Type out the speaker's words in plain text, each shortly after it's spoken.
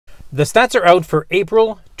The stats are out for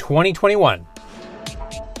April 2021.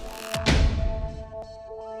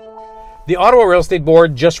 The Ottawa Real Estate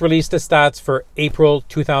Board just released the stats for April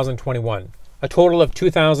 2021. A total of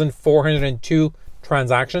 2,402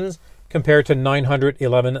 transactions compared to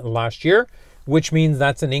 911 last year, which means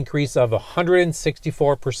that's an increase of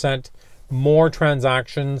 164% more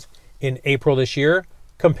transactions in April this year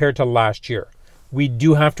compared to last year. We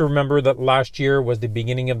do have to remember that last year was the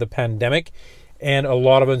beginning of the pandemic and a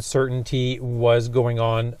lot of uncertainty was going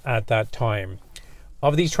on at that time.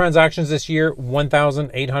 Of these transactions this year,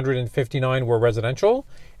 1,859 were residential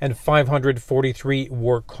and 543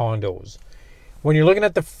 were condos. When you're looking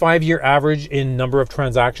at the 5-year average in number of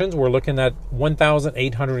transactions, we're looking at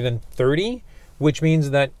 1,830, which means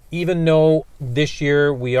that even though this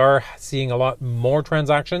year we are seeing a lot more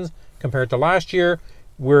transactions compared to last year,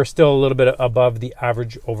 we're still a little bit above the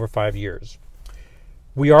average over 5 years.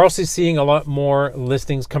 We are also seeing a lot more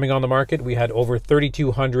listings coming on the market. We had over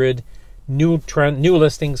 3,200 new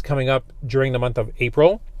listings coming up during the month of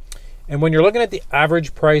April. And when you're looking at the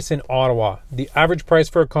average price in Ottawa, the average price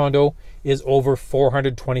for a condo is over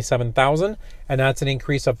 $427,000, and that's an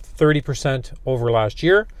increase of 30% over last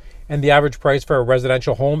year. And the average price for a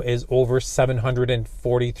residential home is over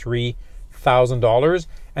 $743,000,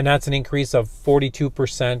 and that's an increase of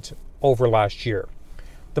 42% over last year.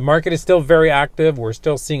 The market is still very active. We're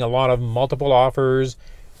still seeing a lot of multiple offers,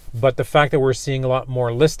 but the fact that we're seeing a lot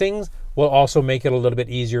more listings will also make it a little bit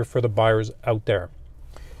easier for the buyers out there.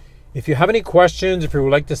 If you have any questions, if you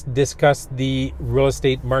would like to discuss the real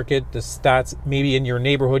estate market, the stats, maybe in your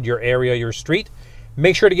neighborhood, your area, your street,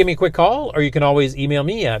 make sure to give me a quick call, or you can always email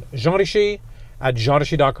me at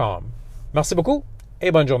jeanricher@jeanricher.com. Merci beaucoup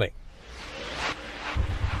et bonne journée.